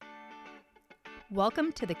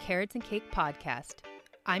Welcome to the Carrots and Cake podcast.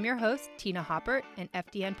 I'm your host, Tina Hoppert, an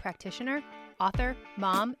FDN practitioner, author,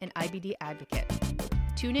 mom, and IBD advocate.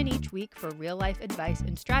 Tune in each week for real-life advice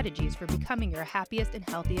and strategies for becoming your happiest and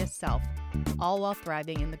healthiest self, all while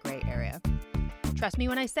thriving in the gray area. Trust me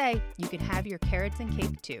when I say you can have your carrots and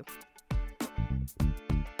cake too.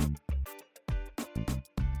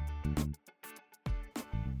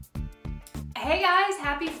 Hey guys,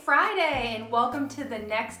 happy Friday and welcome to the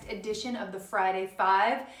next edition of the Friday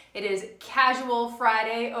Five. It is casual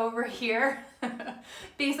Friday over here.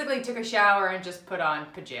 Basically took a shower and just put on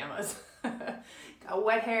pajamas. Got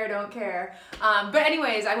wet hair, don't care. But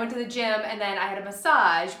anyways, I went to the gym and then I had a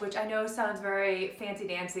massage, which I know sounds very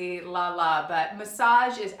fancy-dancy, but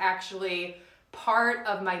massage is actually part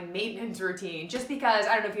of my maintenance routine, just because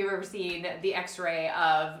I don't know if you've ever seen the x-ray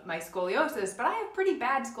of my scoliosis, but I have pretty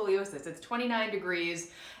bad scoliosis. It's 29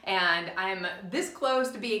 degrees and I'm this close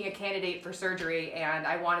to being a candidate for surgery, and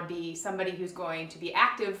I want to be somebody who's going to be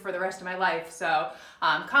active for the rest of my life. So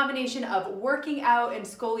combination of working out and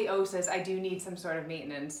scoliosis, I do need some sort of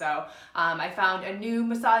maintenance. So I found a new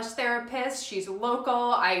massage therapist. She's local.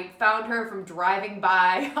 I found her from driving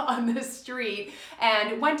by on the street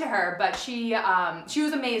and went to her, but she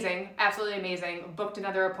was amazing, absolutely amazing. Booked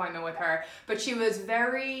another appointment with her, but she was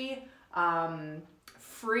very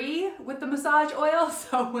free with the massage oil.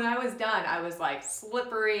 So when I was done, I was like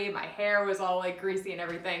slippery. My hair was all like greasy and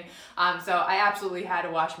everything. So I absolutely had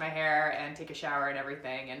to wash my hair and take a shower and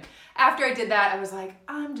everything. And after I did that, I was like,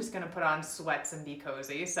 I'm just gonna put on sweats and be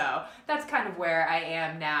cozy. So that's kind of where I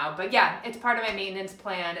am now. But yeah, it's part of my maintenance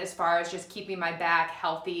plan as far as just keeping my back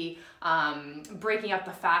healthy, breaking up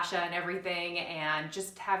the fascia and everything, and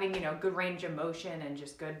just having, good range of motion and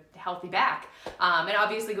just good healthy back. And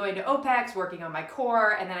obviously going to OPEX, working on my core,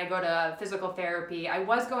 and then I go to physical therapy. I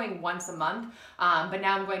was going once a month, but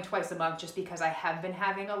now I'm going twice a month just because I have been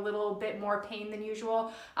having a little bit more pain than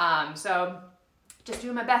usual. So just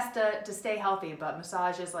doing my best to stay healthy, but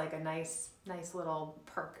massage is like a nice little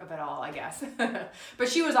perk of it all, I guess. But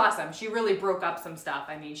she was awesome. She really broke up some stuff.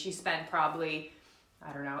 I mean, she spent probably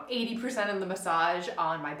 80% of the massage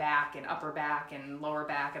on my back and upper back and lower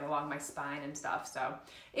back and along my spine and stuff. So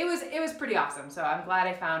it was pretty awesome. So I'm glad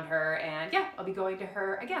I found her, and yeah, I'll be going to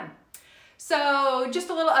her again. So just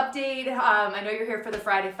a little update. I know you're here for the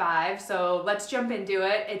Friday Five, so let's jump into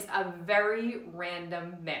it. It's a very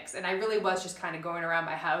random mix, and I really was just kind of going around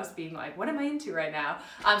my house being like, what am I into right now?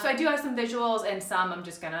 So I do have some visuals and some I'm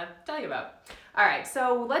just gonna tell you about. All right,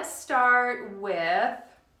 so let's start with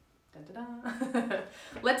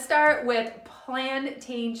let's start with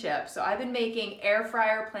plantain chips. So I've been making air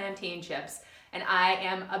fryer plantain chips, and I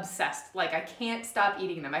am obsessed. Like, I can't stop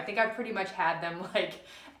eating them. I think I've pretty much had them like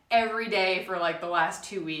every day for like the last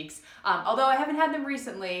 2 weeks. Although I haven't had them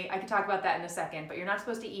recently. I can talk about that in a second, but you're not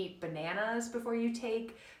supposed to eat bananas before you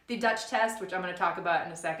take the Dutch test, which I'm going to talk about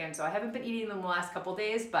in a second. So I haven't been eating them the last couple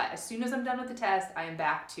days, but as soon as I'm done with the test, I am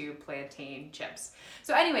back to plantain chips.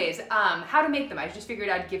 So anyways, how to make them. I just figured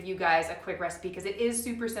I'd give you guys a quick recipe because it is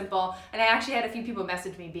super simple. And I actually had a few people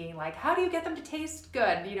message me being like, how do you get them to taste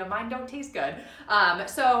good? Mine don't taste good.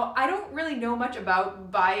 So I don't really know much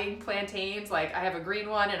about buying plantains. Like, I have a green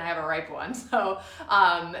one and I have a ripe one. So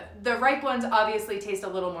the ripe ones obviously taste a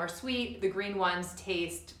little more sweet. The green ones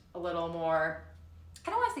taste a little more, I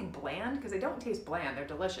don't want to say bland because they don't taste bland. They're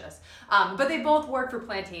delicious. But they both work for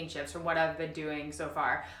plantain chips from what I've been doing so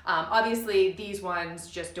far. Obviously, these ones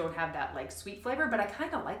just don't have that like sweet flavor, but I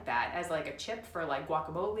kind of like that as like a chip for like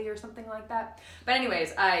guacamole or something like that. But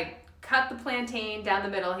anyways, I cut the plantain down the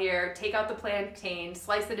middle here, take out the plantain,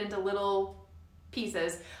 slice it into little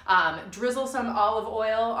pieces, drizzle some olive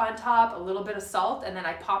oil on top, a little bit of salt, and then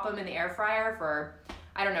I pop them in the air fryer for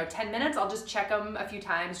 10 minutes. I'll just check them a few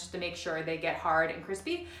times just to make sure they get hard and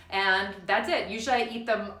crispy. And that's it. Usually I eat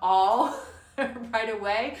them all right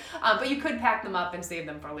away, but you could pack them up and save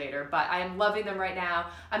them for later. But I am loving them right now.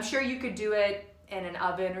 I'm sure you could do it in an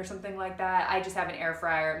oven or something like that. I just have an air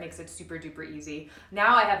fryer. It makes it super duper easy.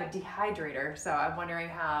 Now I have a dehydrator, so I'm wondering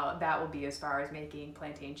how that will be as far as making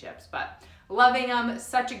plantain chips. But loving them,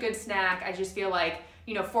 such a good snack. I just feel like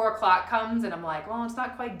 4 o'clock comes and I'm like, well, it's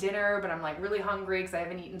not quite dinner, but I'm like really hungry because I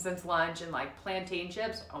haven't eaten since lunch, and like plantain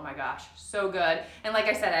chips, oh my gosh, so good. And like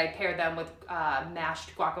I said, I paired them with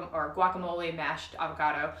mashed guacamole, mashed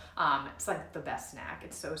avocado. It's like the best snack.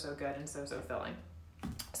 It's so good and so filling.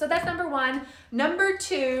 So that's number one. Number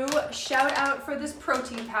two, shout out for this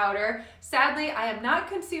protein powder. Sadly, I am not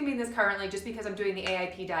consuming this currently just because I'm doing the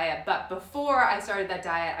AIP diet, but before I started that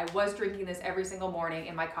diet, I was drinking this every single morning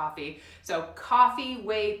in my coffee. So coffee,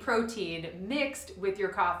 whey protein mixed with your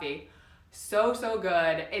coffee. So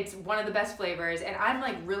good. It's one of the best flavors, and I'm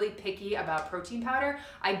like really picky about protein powder.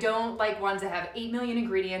 I don't like ones that have 8 million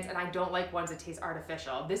ingredients, and I don't like ones that taste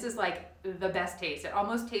artificial. This is like the best taste. It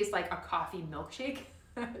almost tastes like a coffee milkshake.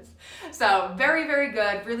 So very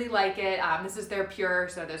good. Really like it. This is their pure,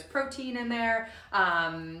 so there's protein in there.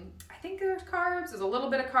 I think there's carbs. There's a little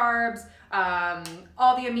bit of carbs.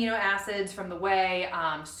 All the amino acids from the whey.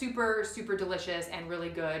 Super delicious and really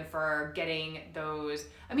good for getting those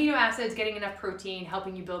amino acids, getting enough protein,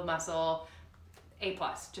 helping you build muscle. A+,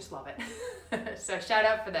 just love it. So shout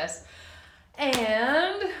out for this.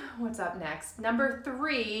 And what's up next? Number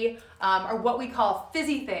 3 are what we call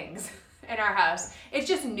fizzy things in our house. It's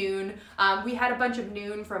just Nuun. We had a bunch of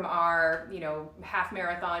Nuun from our, half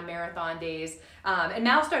marathon days. And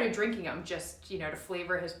Mal started drinking them just, to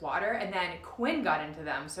flavor his water. And then Quinn got into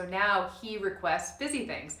them. So now he requests fizzy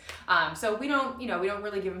things. So we don't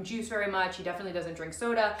really give him juice very much. He definitely doesn't drink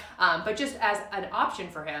soda. But just as an option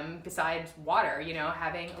for him, besides water,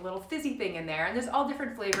 having a little fizzy thing in there. And there's all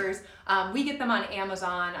different flavors. We get them on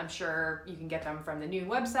Amazon. I'm sure you can get them from the Nuun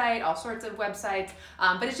website, all sorts of websites.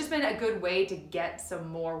 But it's just been a good way to get some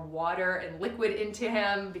more water and liquid into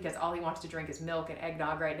him because all he wants to drink is milk and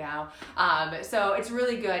eggnog right now. So it's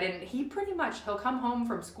really good, and he'll come home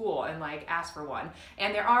from school and like ask for one.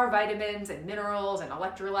 And there are vitamins and minerals and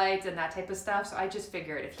electrolytes and that type of stuff. So I just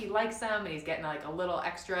figured if he likes them and he's getting like a little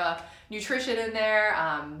extra nutrition in there,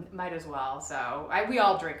 might as well. So we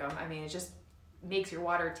all drink them. I mean, it just makes your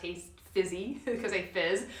water taste fizzy because they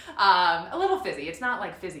fizz. A little fizzy. It's not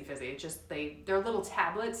like fizzy. It's just they're little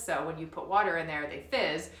tablets. So when you put water in there, they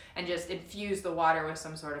fizz and just infuse the water with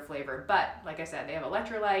some sort of flavor. But like I said, they have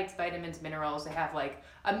electrolytes, vitamins, minerals. They have like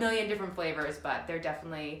a million different flavors, but they're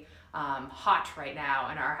definitely hot right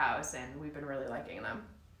now in our house, and we've been really liking them.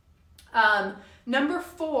 Number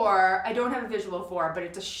 4, I don't have a visual for, but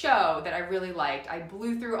it's a show that I really liked. I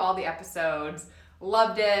blew through all the episodes,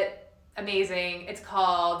 loved it. Amazing. It's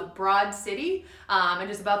called Broad City, and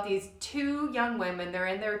it's about these 2 young women. They're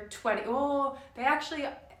in their 20s. Oh, they actually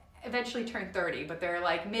eventually turn 30, but they're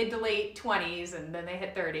like mid to late 20s, and then they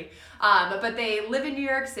hit 30. But they live in New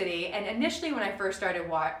York City, and initially when I first started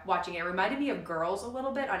watching it, it reminded me of Girls a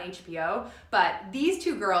little bit on HBO, but these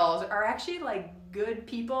 2 girls are actually like good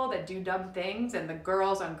people that do dumb things, and the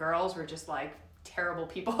girls on Girls were just like terrible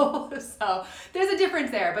people. So there's a difference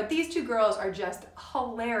there, but these 2 girls are just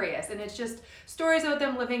hilarious, and it's just stories about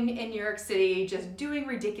them living in New York City, just doing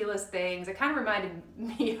ridiculous things. It kind of reminded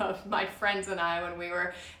me of my friends and I when we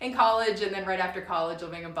were in college, and then right after college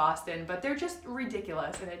living in Boston, but they're just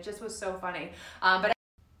ridiculous, and it just was so funny.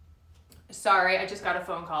 Sorry, I just got a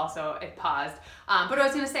phone call, so it paused. But what I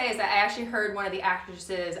was going to say is that I actually heard one of the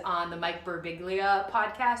actresses on the Mike Birbiglia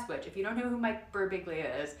podcast, which if you don't know who Mike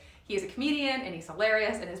Birbiglia is, he is a comedian and he's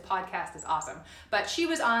hilarious and his podcast is awesome. But she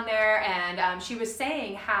was on there and she was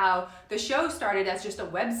saying how the show started as just a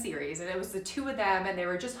web series, and it was the 2 of them and they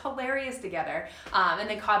were just hilarious together. And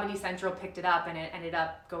then Comedy Central picked it up and it ended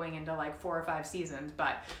up going into like 4 or 5 seasons.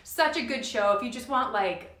 But such a good show. If you just want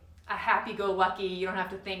like a happy-go-lucky, you don't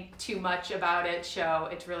have to think too much about it show.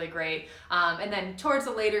 It's really great. And then towards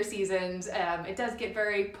the later seasons, it does get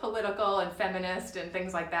very political and feminist and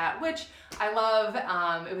things like that, which I love.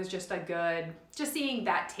 It was just just seeing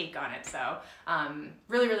that take on it. So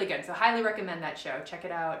really good. So highly recommend that show. Check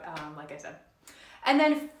it out, like I said. And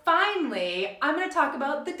then finally, I'm going to talk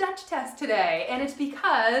about the Dutch test today, and it's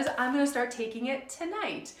because I'm going to start taking it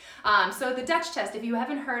tonight. So the Dutch test, if you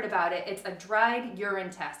haven't heard about it, it's a dried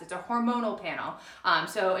urine test. It's a hormonal panel.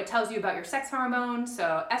 So it tells you about your sex hormones,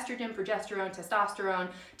 so estrogen, progesterone, testosterone,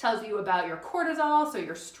 tells you about your cortisol, so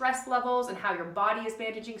your stress levels and how your body is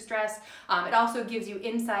managing stress. It also gives you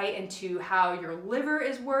insight into how your liver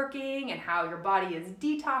is working and how your body is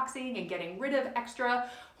detoxing and getting rid of extra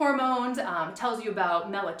hormones. Tells you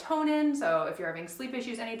about melatonin, so if you're having sleep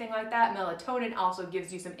issues, anything like that, melatonin also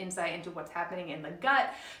gives you some insight into what's happening in the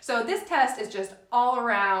gut. So this test is just all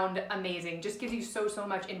around amazing, just gives you so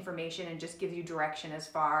much information and just gives you direction as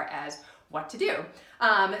far as what to do.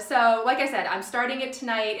 So like I said, I'm starting it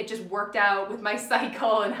tonight. It just worked out with my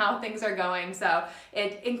cycle and how things are going. So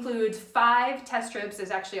it includes 5 test strips. There's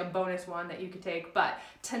actually a bonus one that you could take, but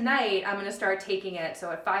tonight I'm gonna start taking it. So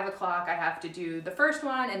at 5 o'clock I have to do the first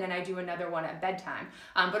one, and then I do another one at bedtime.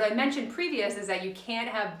 But I mentioned previous is that you can't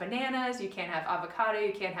have bananas, you can't have avocado,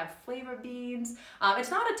 you can't have flavor beans. It's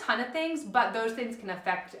not a ton of things, but those things can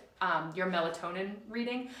affect your melatonin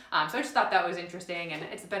reading. So I just thought that was interesting, and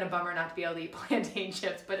it's been a bummer not to be able to eat plantain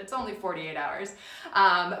chips, but it's only 48 hours.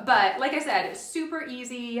 But like I said, it's super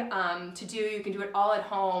easy to do. You can do it all at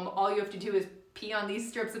home. All you have to do is pee on these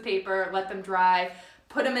strips of paper, let them dry,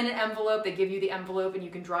 put them in an envelope. They give you the envelope and you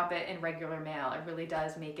can drop it in regular mail. It really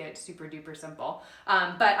does make it super duper simple.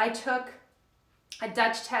 But I took a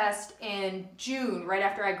Dutch test in June, right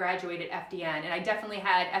after I graduated FDN, and I definitely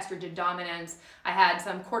had estrogen dominance. I had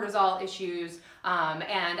some cortisol issues,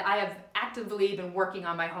 and I have actively been working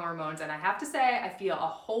on my hormones, and I have to say I feel a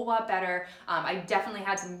whole lot better. I definitely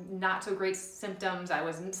had some not so great symptoms. I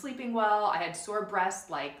wasn't sleeping well. I had sore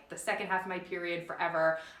breasts like the second half of my period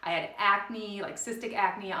forever. I had acne, like cystic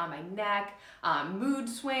acne on my neck, mood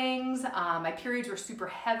swings. My periods were super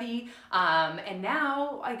heavy, and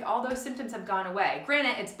now like all those symptoms have gone away.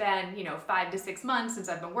 Granted, it's been 5 to 6 months since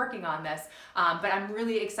I've been working on this, but I'm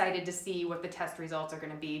really excited to see what the test results are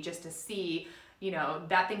going to be, just to see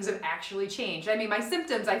that things have actually changed. I mean, my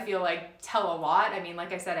symptoms, I feel like, tell a lot. I mean,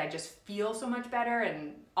 like I said, I just feel so much better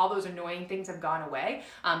and all those annoying things have gone away.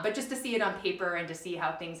 But just to see it on paper and to see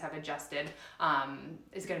how things have adjusted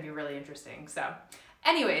is going to be really interesting. So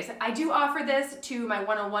anyways, I do offer this to my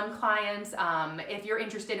one-on-one clients. If you're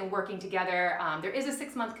interested in working together, there is a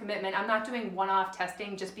 6-month commitment. I'm not doing one-off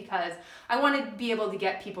testing just because I want to be able to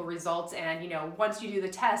get people results. And once you do the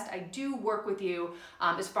test, I do work with you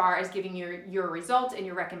as far as giving your results and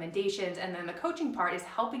your recommendations. And then the coaching part is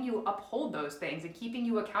helping you uphold those things and keeping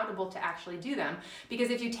you accountable to actually do them. Because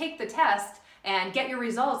if you take the test and get your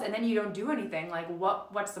results and then you don't do anything, like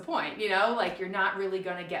what's the point? Like you're not really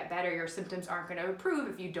gonna get better. Your symptoms aren't gonna improve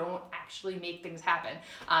if you don't actually make things happen.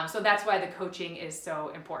 So that's why the coaching is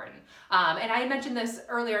so important. And I mentioned this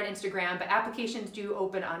earlier on Instagram, but applications do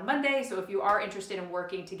open on Monday. So if you are interested in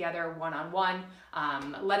working together one-on-one,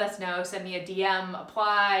 let us know, send me a DM,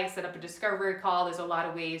 apply, set up a discovery call. There's a lot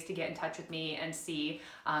of ways to get in touch with me and see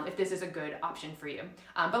if this is a good option for you.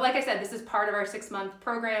 But like I said, this is part of our 6-month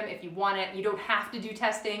program. If you want it, you don't have to do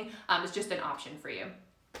testing. It's just an option for you.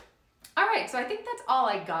 All right, so I think that's all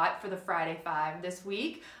I got for the Friday 5 this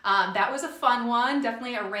week. That was a fun one,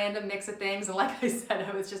 definitely a random mix of things. And like I said,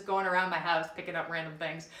 I was just going around my house picking up random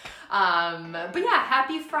things. But yeah,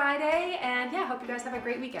 happy Friday, and yeah, hope you guys have a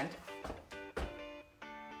great weekend.